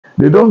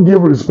they don't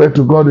give respect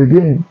to God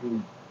again.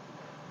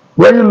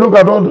 When you look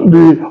at all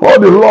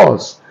the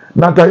laws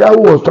Netanyahu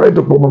was trying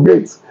to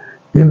promulgate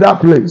in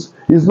that place,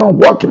 it's not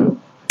working.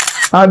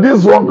 And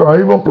this one can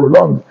even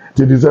prolong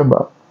till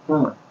December.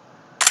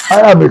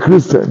 I am a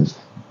Christian,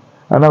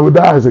 and I will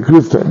die as a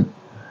Christian.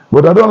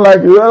 But I don't like,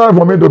 it's not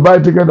for me to buy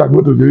ticket and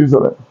go to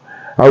Jerusalem.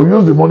 I will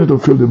use the money to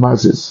fill the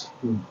masses.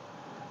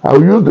 I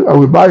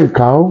will buy a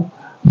cow,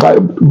 buy a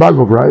bag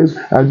of rice,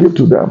 and give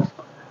to them.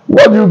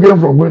 What do you gain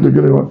from going to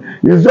Jerusalem?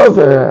 It's just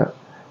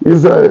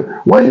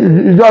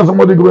when you just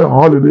somebody going on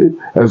holiday,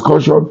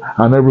 excursion,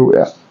 and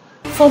everywhere.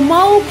 For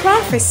more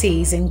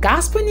prophecies and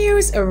gospel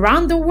news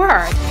around the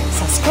world,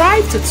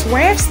 subscribe to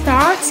 12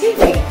 Star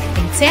TV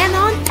and turn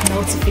on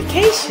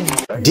notifications.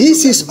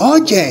 This is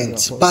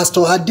urgent.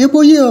 Pastor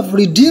Adeboye of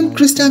Redeemed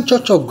Christian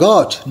Church of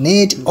God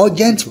need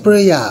urgent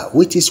prayer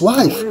with his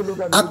wife,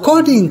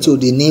 according to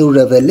the new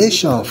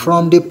revelation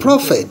from the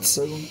prophets.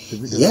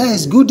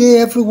 Yes, good day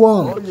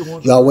everyone.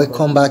 You are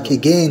welcome back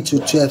again to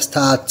 12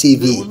 Star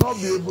TV.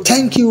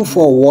 Thank you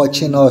for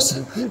watching us,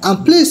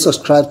 and please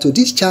subscribe to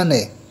this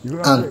channel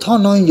and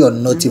turn on your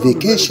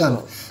notification.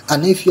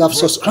 And if you have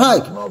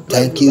subscribed,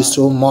 thank you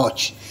so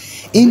much.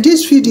 In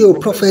this video,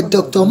 Prophet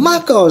Dr.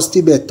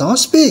 Tibetan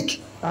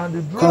speak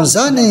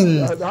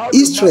concerning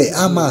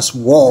Israel-Hamas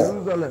war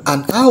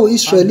and how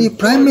Israeli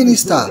Prime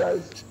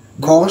Minister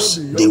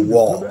caused the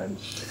war.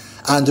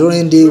 And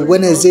during the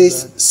Wednesday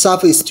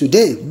service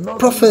today,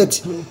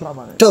 Prophet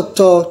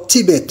Dr.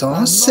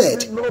 Tibetan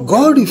said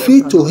God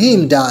revealed to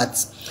him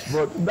that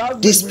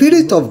the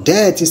spirit of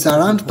death is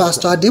around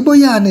Pastor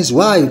Adeboye and his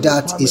wife,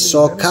 that he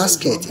saw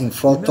Casket in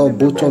front of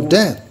both of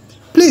them.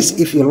 Please,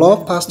 if you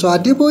love Pastor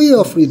Adeboye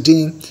of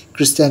Redeemed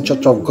Christian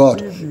Church of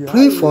God,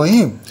 pray for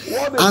him.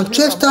 And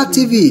 12 Star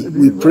TV,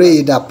 we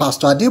pray that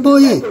Pastor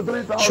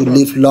Adeboye should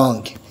live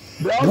long.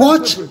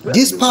 Watch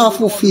this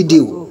powerful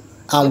video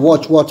and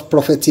watch what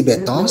Prophet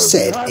Tibetan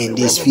said in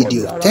this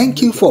video.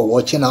 Thank you for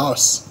watching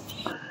us.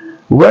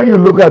 When you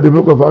look at the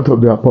book of Acts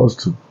of the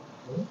Apostle,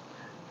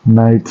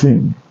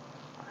 19,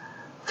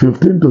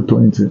 15 to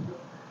 20.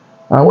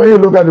 And when you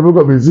look at the book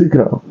of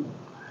Ezekiel,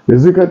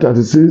 Ezekiel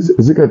 36,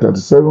 Ezekiel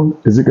 37,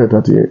 Ezekiel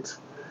 38,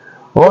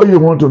 all you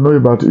want to know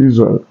about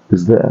Israel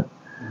is there.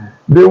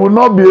 They will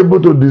not be able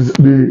to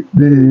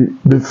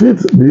defeat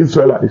the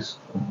Israelites.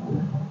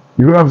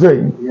 You know what I'm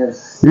saying?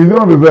 Yes. It's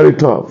going to be very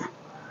tough.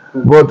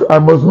 But I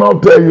must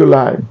not tell you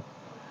lie.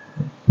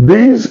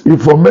 This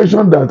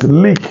information that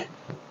leak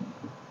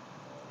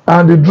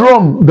and the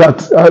drum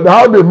that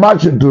how they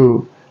march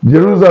into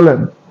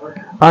Jerusalem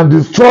and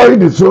destroy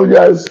the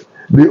soldiers,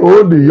 the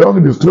old, the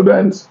young, the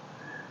students,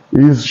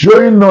 is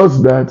showing us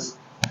that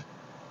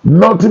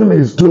nothing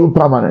is too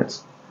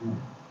permanent.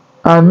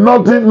 And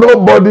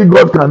nobody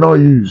God cannot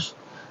use.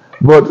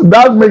 But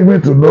that makes me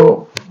to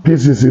know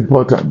peace is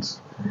important.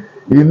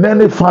 In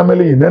any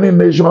family, in any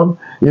nation,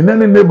 in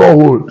any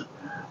neighborhood,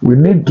 we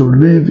need to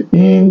live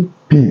in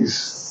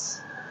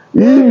peace.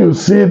 If you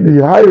see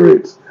the high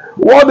rate,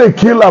 what they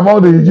kill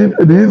among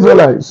the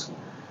Israelites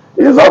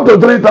is up to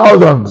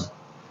 3,000.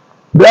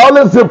 They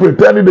always still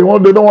pretending they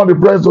don't want the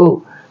press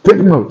to take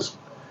note.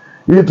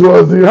 It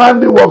was the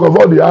handiwork of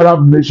all the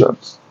Arab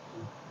nations.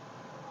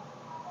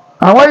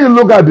 And when you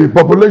look at the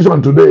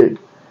population today,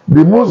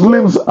 the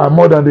Muslims are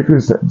more than the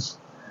Christians.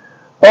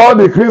 All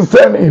the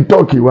Christians in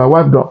Turkey were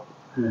wiped out.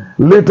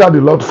 Later, the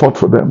Lord fought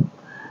for them.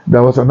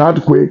 There was an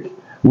earthquake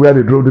where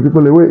they drove the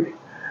people away.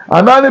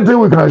 And anything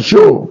we can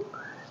show,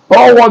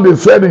 all what they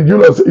said in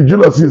Julius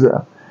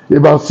Caesar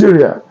about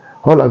Syria,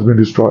 all has been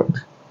destroyed.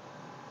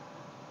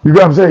 You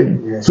know what I'm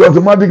saying? Yes. So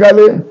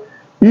automatically,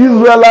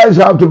 Israelites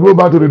have to go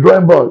back to the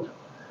drawing board.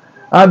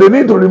 And they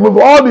need to remove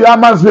all the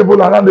Hamas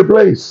people around the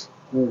place.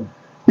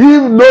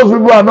 If those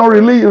people are not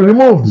really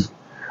removed,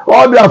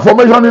 all their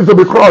formation needs to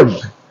be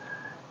crushed.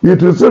 It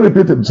will still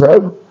repeat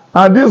itself.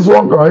 And this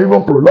one can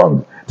even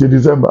prolong till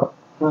December.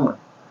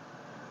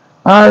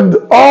 And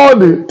all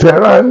the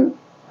Tehran,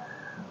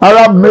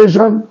 Arab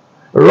nation,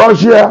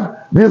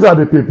 Russia, these are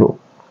the people.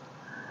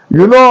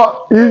 You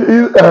know,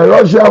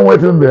 Russia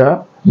went in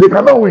there, they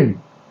cannot win.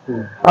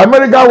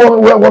 America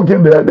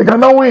working there, they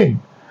cannot win.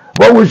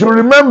 But we should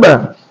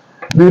remember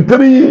the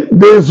 3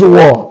 days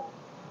war.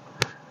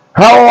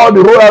 How all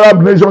the whole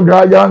Arab nation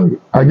got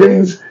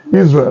against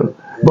Israel,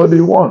 but they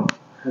won.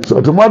 So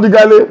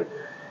automatically,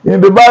 in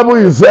the Bible,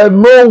 it said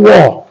no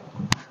war.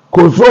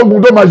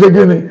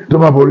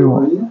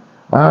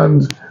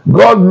 And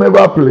God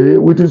never play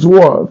with his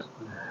word.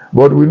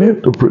 But we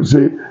need to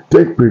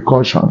take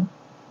precaution.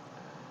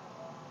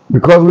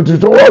 Because with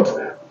his word,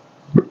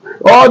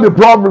 all the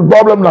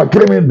problem that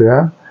came in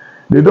there,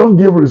 they don't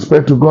give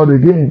respect to God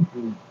again.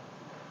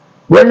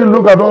 When you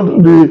look at all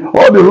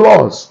the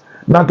laws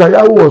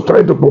Netanyahu was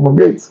trying to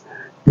promulgate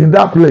in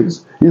that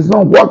place, it's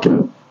not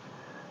working.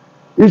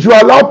 It should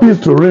allow peace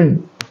to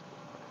reign.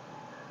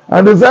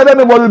 And they said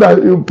anybody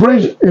that you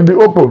preach in the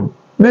open,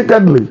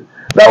 nakedly,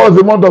 that was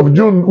the month of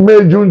June,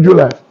 May, June,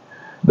 July,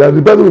 that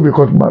the person will be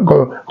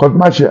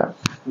court-martial.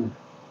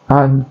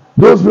 And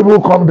those people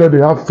who come there,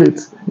 they have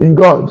faith in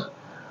God.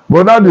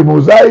 But now the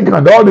Mosaic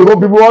and all the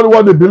whole people, all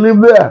what they believe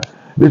there,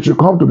 they should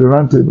come to the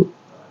round table.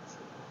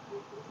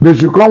 They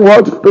should come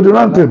what? To the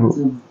round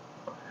table.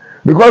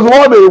 Because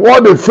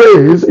what they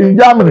face in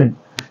Germany,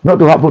 not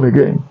to happen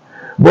again.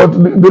 But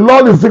the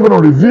Lord is still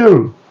going to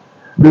reveal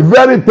the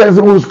very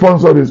person who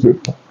sponsored these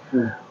people.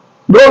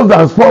 Those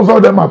that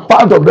sponsor them, are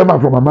part of them are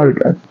from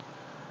America.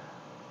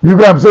 You know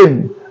what I'm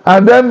saying?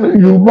 And then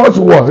you must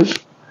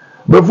watch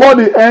before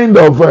the end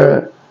of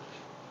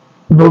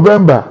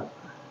November,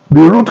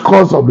 the root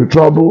cause of the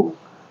trouble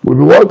will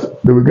be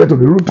what? They will get to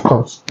the root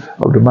cause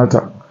of the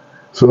matter.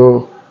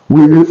 So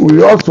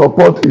we all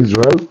support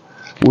Israel.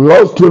 We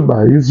all stood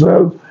by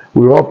Israel.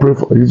 We all pray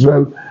for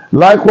Israel.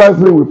 Likewise,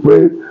 we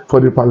pray for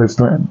the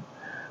Palestinians.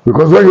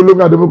 Because when you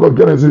look at the book of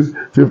Genesis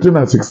 15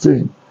 and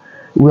 16,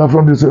 we are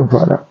from the same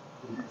father.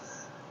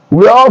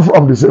 We are all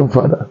from the same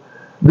father.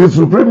 The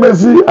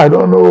supremacy, I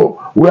don't know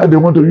where they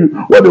want to use,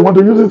 what they want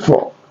to use it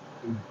for.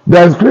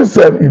 There is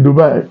Christian in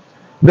Dubai.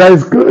 There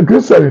is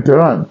Christian in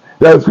Tehran.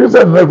 There is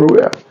Christian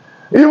everywhere.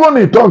 Even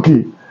in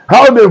Turkey,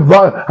 how they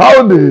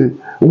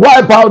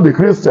wipe out the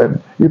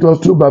Christian, it was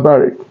too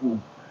barbaric.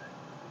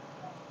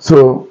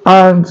 So,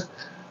 and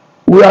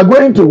we are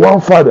going to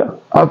one father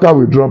after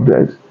we drop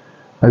dead.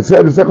 I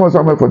said the second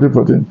Samuel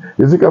 14:14,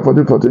 Ezekiel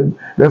 14:14,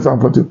 then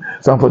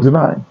Psalm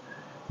 49.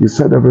 He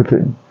said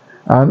everything.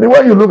 And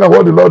when you look at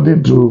what the Lord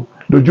did to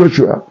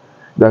Joshua,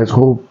 there is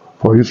hope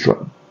for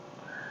Israel.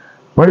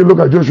 When you look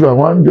at Joshua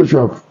 1,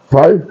 Joshua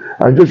 5,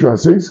 and Joshua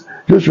 6,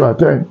 Joshua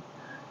 10,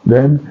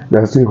 then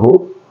there is still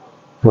hope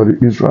for the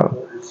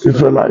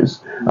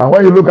Israelites. And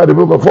when you look at the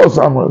book of 1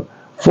 Samuel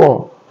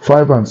 4,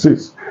 5, and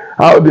 6,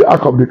 how the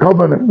Ark of the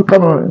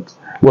Covenant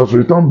was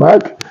returned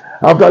back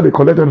after they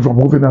collected from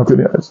Hophni and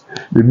Phinehas,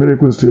 the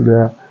miracle is still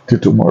there till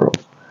tomorrow.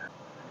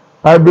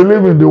 I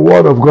believe in the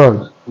word of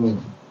God.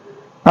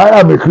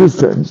 I am a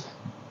Christian,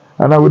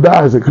 and I will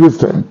die as a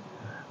Christian.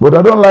 But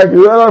I don't like it.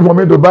 It's not for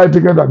me to buy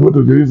tickets and go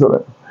to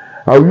Jerusalem.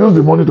 I will use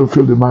the money to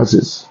feed the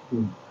masses.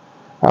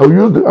 I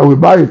will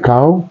buy a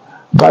cow,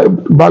 buy a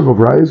bag of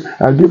rice,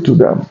 and give to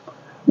them.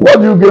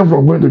 What do you gain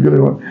from going to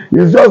Jerusalem?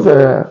 It's just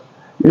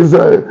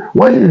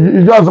when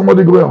you just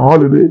somebody going on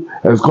holiday,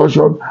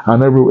 excursion,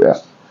 and everywhere.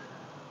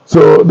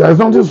 So there's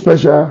nothing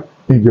special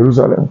in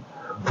Jerusalem.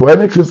 For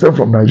any Christian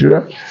from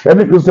Nigeria,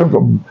 any Christian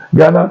from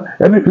Ghana,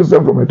 any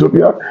Christian from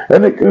Ethiopia,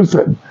 any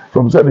Christian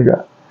from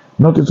Senegal,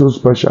 nothing too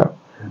special,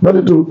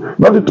 nothing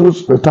too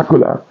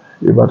spectacular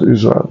about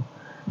Israel.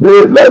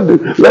 Let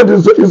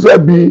Israel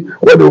be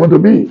what they want to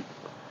be.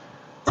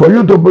 For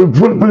you to put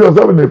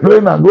yourself in a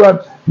plane and go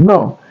out,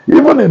 no.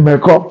 Even in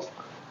Mecca,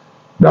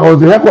 that was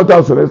the headquarters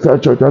of Celestial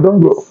Church. I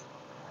don't go.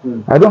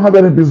 I don't have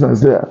any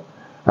business there.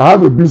 I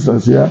have a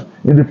business here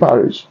in the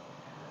parish.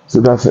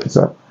 So that's it,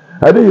 sir.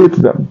 I didn't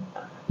hate them.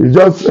 It's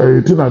just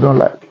a thing I don't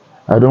like.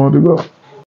 I don't want to go.